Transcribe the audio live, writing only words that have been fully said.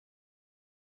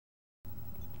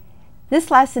This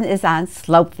lesson is on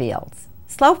slope fields.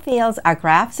 Slope fields are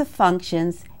graphs of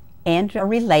functions and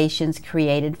relations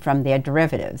created from their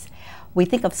derivatives. We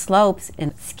think of slopes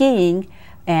in skiing,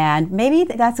 and maybe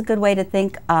that's a good way to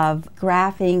think of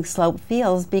graphing slope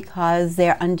fields because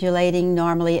they're undulating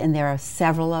normally and there are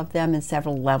several of them and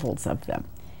several levels of them.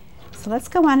 So let's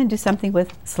go on and do something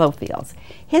with slope fields.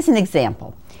 Here's an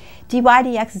example. dy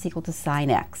dx is equal to sine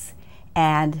x,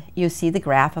 and you see the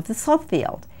graph of the slope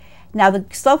field. Now the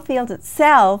slope field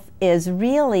itself is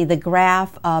really the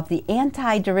graph of the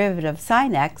antiderivative of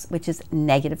sine x, which is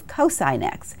negative cosine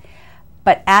x.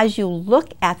 But as you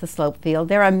look at the slope field,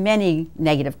 there are many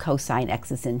negative cosine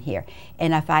x's in here.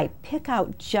 And if I pick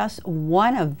out just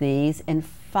one of these and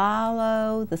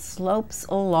follow the slopes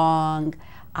along,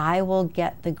 I will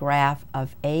get the graph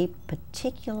of a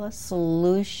particular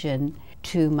solution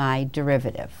to my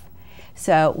derivative.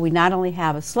 So we not only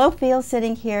have a slope field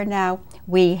sitting here now,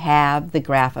 we have the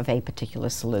graph of a particular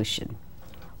solution.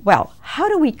 Well, how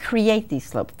do we create these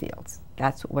slope fields?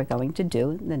 That's what we're going to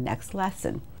do in the next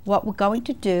lesson. What we're going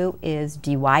to do is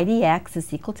dy dx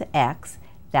is equal to x.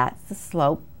 That's the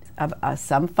slope of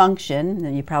some function,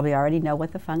 and you probably already know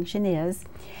what the function is.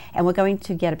 And we're going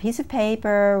to get a piece of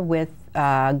paper with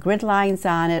grid lines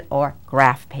on it or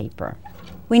graph paper.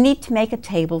 We need to make a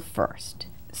table first.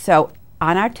 So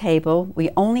on our table,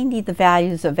 we only need the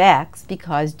values of x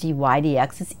because dy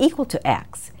dx is equal to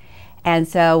x. And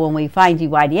so when we find dy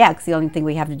dx, the only thing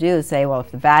we have to do is say, well,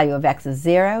 if the value of x is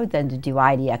 0, then the dy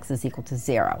dx is equal to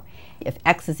 0. If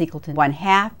x is equal to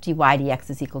 1/2, dy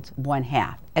dx is equal to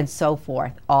 1/2, and so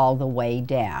forth all the way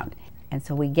down. And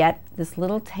so we get this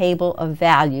little table of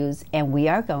values, and we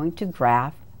are going to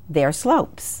graph their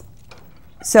slopes.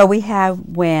 So we have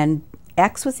when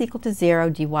x was equal to 0,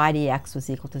 dy dx was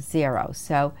equal to 0.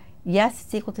 So yes,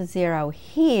 it's equal to 0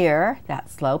 here, that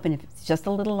slope, and if it's just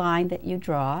a little line that you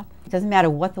draw, it doesn't matter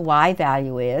what the y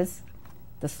value is,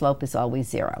 the slope is always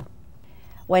 0.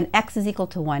 When x is equal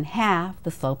to 1/2,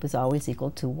 the slope is always equal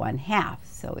to 1/2.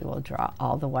 So we will draw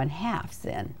all the 1/2s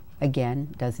in.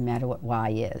 Again, doesn't matter what y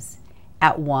is.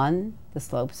 At 1, the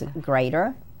slopes are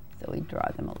greater, so we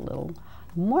draw them a little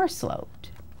more sloped.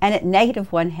 And at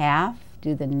negative 1/2,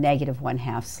 do the negative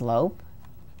 1/2 slope.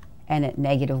 And at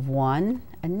negative 1,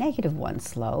 a negative 1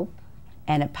 slope.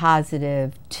 And at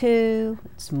positive 2,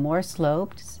 it's more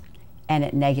sloped. And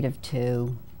at negative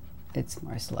 2, it's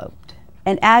more sloped.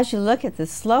 And as you look at the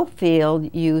slope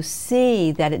field, you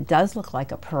see that it does look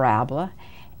like a parabola.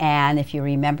 And if you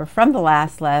remember from the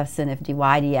last lesson, if dy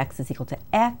dx is equal to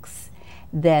x,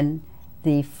 then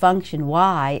the function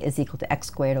y is equal to x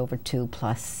squared over 2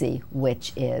 plus c,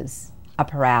 which is a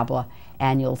parabola.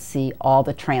 And you'll see all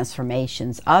the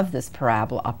transformations of this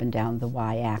parabola up and down the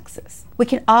y-axis. We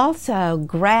can also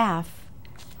graph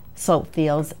slope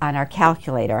fields on our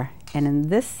calculator. And in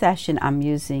this session, I'm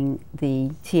using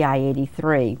the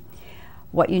TI-83.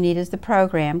 What you need is the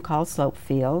program called slope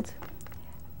field.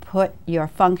 Put your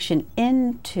function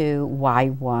into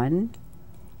y1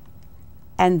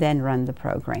 and then run the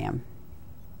program.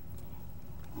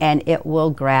 And it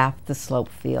will graph the slope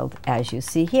field as you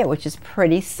see here, which is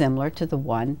pretty similar to the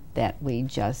one that we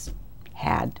just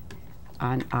had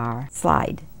on our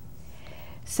slide.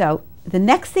 So the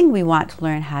next thing we want to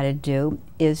learn how to do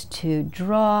is to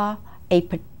draw a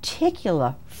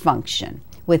particular function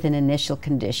with an initial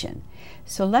condition.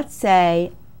 So let's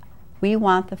say we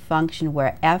want the function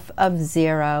where f of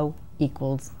 0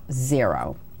 equals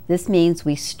 0. This means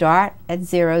we start at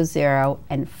 0, 0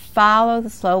 and follow the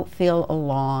slope field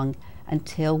along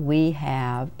until we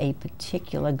have a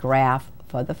particular graph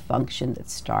for the function that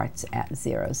starts at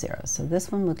 0, 0. So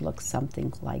this one would look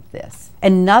something like this.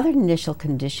 Another initial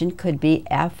condition could be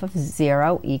f of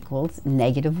 0 equals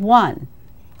negative 1.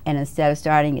 And instead of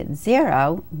starting at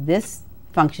 0, this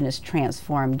function is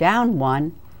transformed down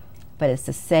 1, but it's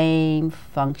the same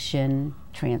function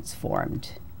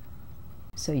transformed.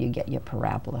 So you get your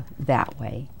parabola that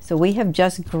way. So we have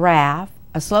just graphed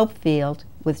a slope field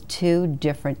with two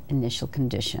different initial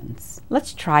conditions.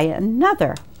 Let's try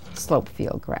another slope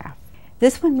field graph.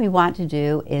 This one we want to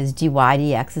do is dy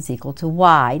dx is equal to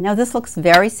y. Now this looks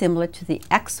very similar to the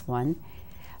x one,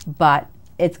 but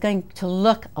it's going to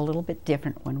look a little bit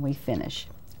different when we finish.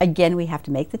 Again, we have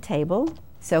to make the table.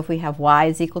 So if we have y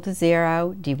is equal to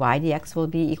 0, dy dx will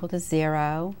be equal to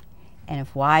 0. And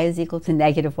if y is equal to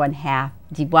negative 1/2,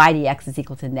 dy dx is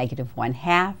equal to negative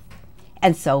 1/2,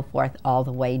 and so forth all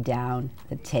the way down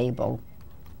the table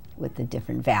with the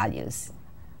different values.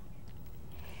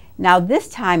 Now this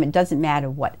time it doesn't matter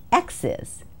what x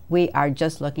is. We are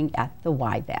just looking at the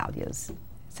y values.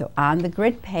 So on the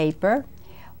grid paper,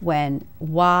 when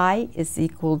y is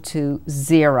equal to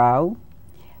 0,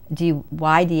 dy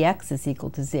dx is equal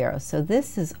to 0. So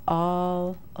this is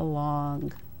all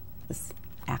along this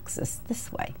axis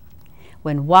this way.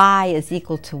 When y is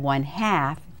equal to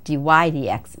 1/2, dy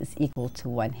dx is equal to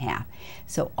 1/2.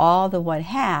 So all the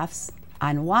 1/2s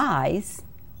on y's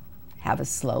have a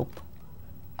slope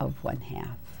of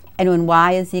 1/2. And when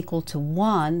y is equal to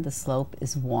 1, the slope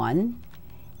is 1.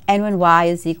 And when y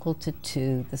is equal to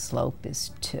 2, the slope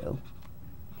is 2.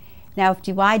 Now if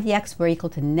dy dx were equal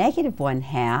to negative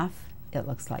 1/2, it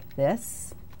looks like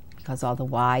this, because all the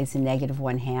y's are negative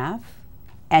 1/2.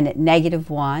 And at negative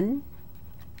 1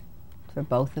 for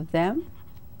both of them,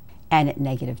 and at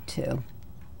negative 2.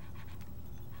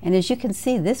 And as you can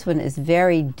see, this one is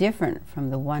very different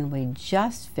from the one we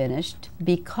just finished,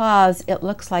 because it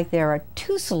looks like there are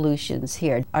two solutions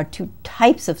here, or two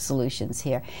types of solutions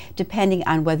here, depending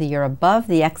on whether you're above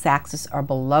the x-axis or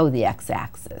below the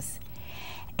x-axis.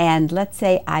 And let's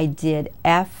say I did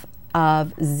f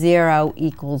of 0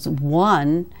 equals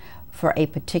 1 for a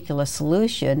particular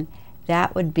solution.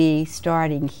 That would be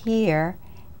starting here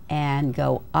and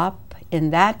go up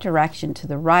in that direction to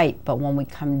the right, but when we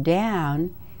come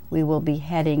down, we will be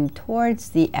heading towards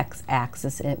the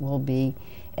x-axis, and it will be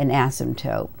an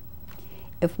asymptote.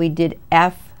 If we did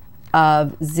f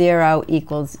of 0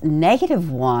 equals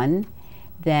negative 1,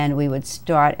 then we would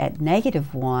start at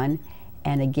negative 1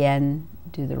 and again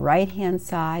do the right-hand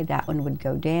side. That one would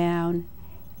go down,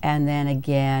 and then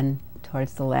again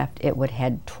towards the left, it would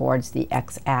head towards the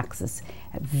x-axis.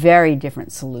 A very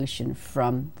different solution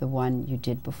from the one you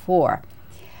did before.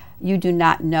 You do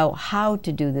not know how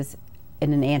to do this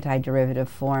in an antiderivative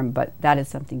form, but that is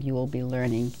something you will be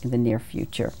learning in the near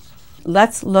future.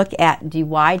 Let's look at dy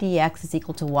dx is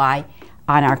equal to y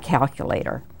on our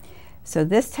calculator. So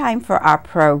this time for our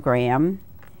program,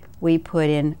 we put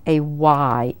in a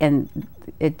y, and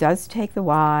it does take the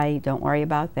y, don't worry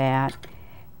about that.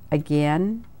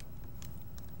 Again,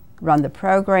 run the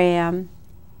program,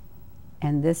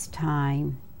 and this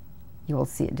time you will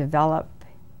see it develop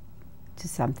to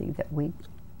something that we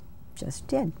just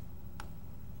did.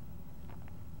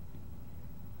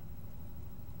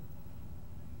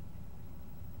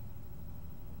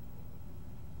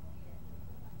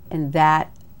 And that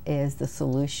is the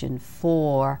solution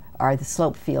for, or the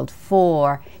slope field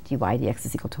for, dy dx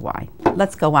is equal to y.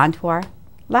 Let's go on to our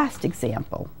last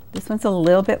example. This one's a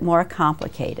little bit more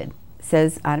complicated. It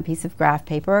says on a piece of graph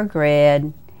paper or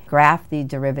grid, graph the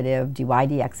derivative dy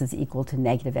dx is equal to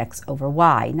negative x over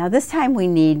y. Now this time we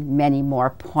need many more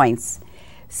points.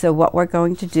 So what we're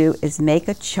going to do is make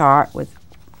a chart with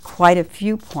quite a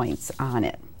few points on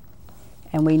it.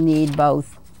 And we need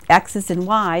both x's and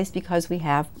y's because we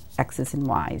have x's and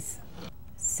y's.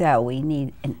 So we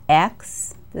need an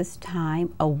x this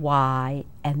time, a y,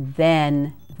 and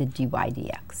then the dy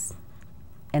dx.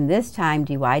 And this time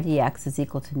dy dx is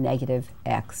equal to negative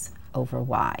x over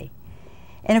y.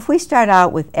 And if we start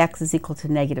out with x is equal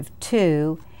to negative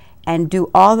 2 and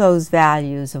do all those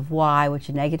values of y, which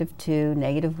are negative 2,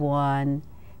 negative 1,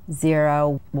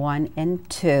 0, 1, and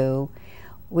 2,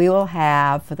 we will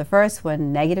have, for the first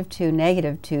one, negative 2,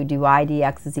 dy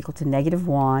dx is equal to negative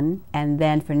 1. And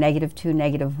then for negative 2,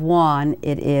 negative 1,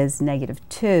 it is negative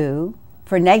 2.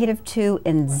 For negative 2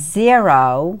 and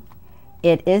 0,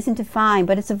 it isn't defined,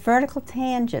 but it's a vertical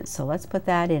tangent. So let's put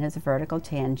that in as a vertical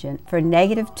tangent. For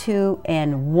negative 2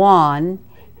 and 1,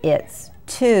 it's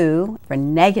 2. For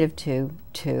negative 2,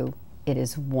 2, it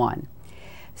is 1.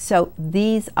 So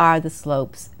these are the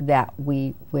slopes that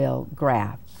we will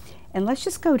graph. And let's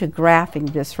just go to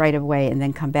graphing this right away and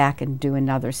then come back and do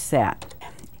another set.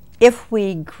 If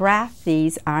we graph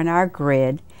these on our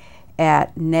grid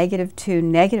at negative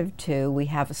 2, we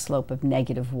have a slope of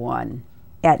negative 1.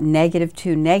 At negative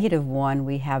 2, negative 1,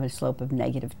 we have a slope of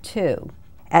negative 2.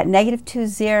 At negative 2,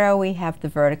 0, we have the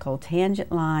vertical tangent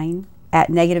line. At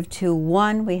negative 2,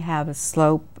 1, we have a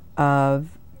slope of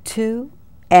 2.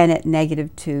 And at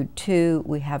negative 2, 2,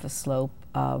 we have a slope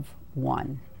of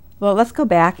 1. Well, let's go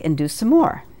back and do some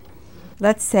more.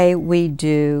 Let's say we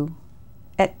do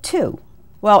at 2.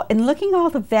 Well, in looking all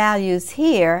the values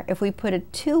here, if we put a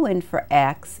 2 in for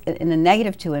x and a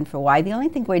negative 2 in for y, the only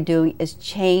thing we're doing is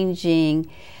changing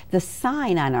the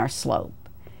sign on our slope.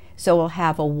 So we'll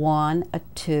have a 1, a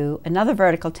 2, another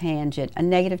vertical tangent, a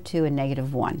negative 2, and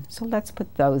negative 1. So let's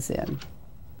put those in.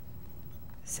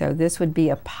 So this would be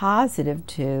a positive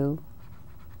 2,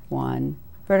 1,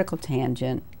 vertical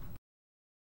tangent.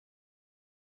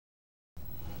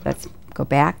 Let's go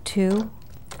back to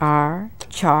our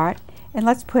chart and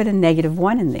let's put a negative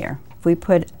 1 in there. If we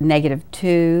put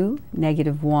 -2,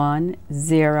 -1,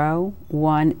 0,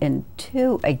 1, and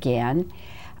 2 again,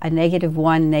 a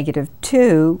 -1,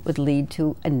 -2 would lead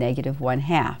to a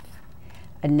 -1/2.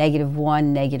 A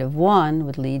 -1, -1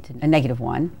 would lead to a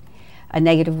 -1. A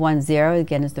 -1, 0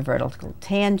 again is the vertical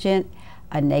tangent.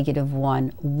 A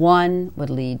 -1, 1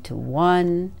 would lead to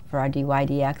 1 for our dy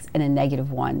dx, and a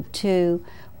 -1, 2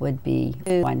 would be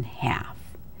 1/2.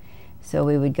 So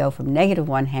we would go from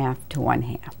 -1/2 to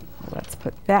 1/2. Let's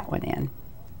put that one in.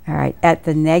 All right, at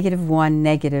the -1,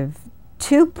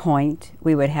 -2 point,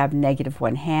 we would have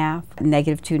 -1/2.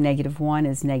 -2, -1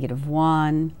 is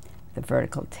 -1, the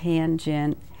vertical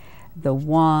tangent, the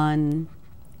 1,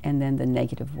 and then the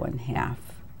 -1/2.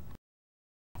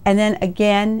 And then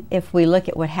again, if we look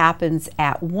at what happens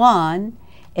at 1,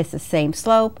 it's the same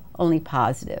slope, only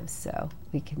positive. So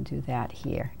we can do that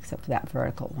here, except for that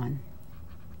vertical one.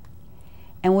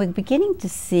 And we're beginning to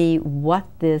see what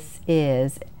this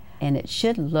is, and it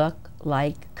should look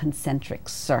like concentric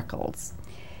circles.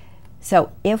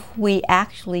 So if we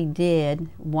actually did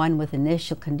one with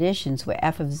initial conditions where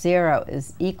f of 0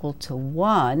 is equal to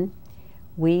 1,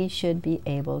 we should be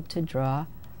able to draw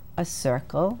a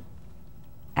circle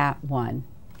at 1.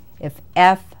 If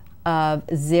f of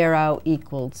 0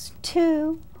 equals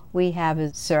 2, we have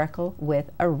a circle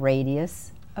with a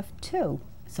radius of 2.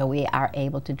 So we are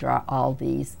able to draw all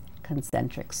these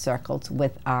concentric circles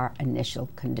with our initial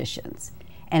conditions.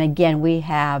 And again, we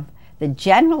have the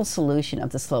general solution of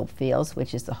the slope fields,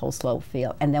 which is the whole slope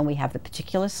field, and then we have the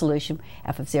particular solution,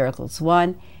 f of 0 equals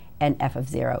 1, and f of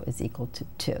 0 is equal to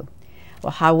 2.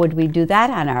 Well, how would we do that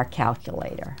on our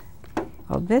calculator?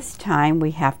 Well, this time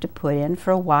we have to put in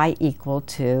for y equal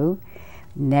to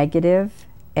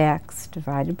 -x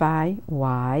divided by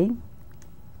y,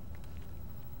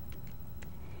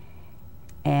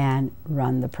 and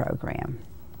run the program.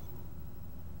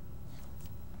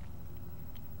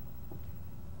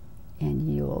 And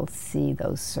you will see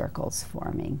those circles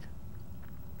forming.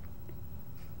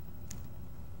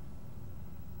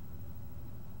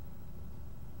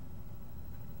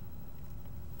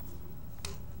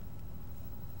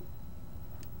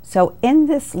 So in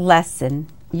this lesson,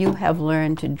 you have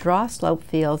learned to draw slope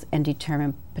fields and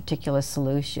determine particular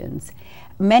solutions.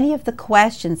 Many of the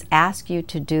questions ask you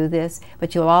to do this,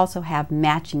 but you'll also have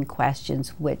matching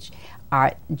questions, which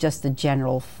are just the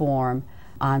general form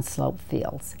on slope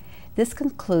fields. This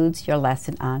concludes your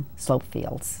lesson on slope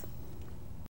fields.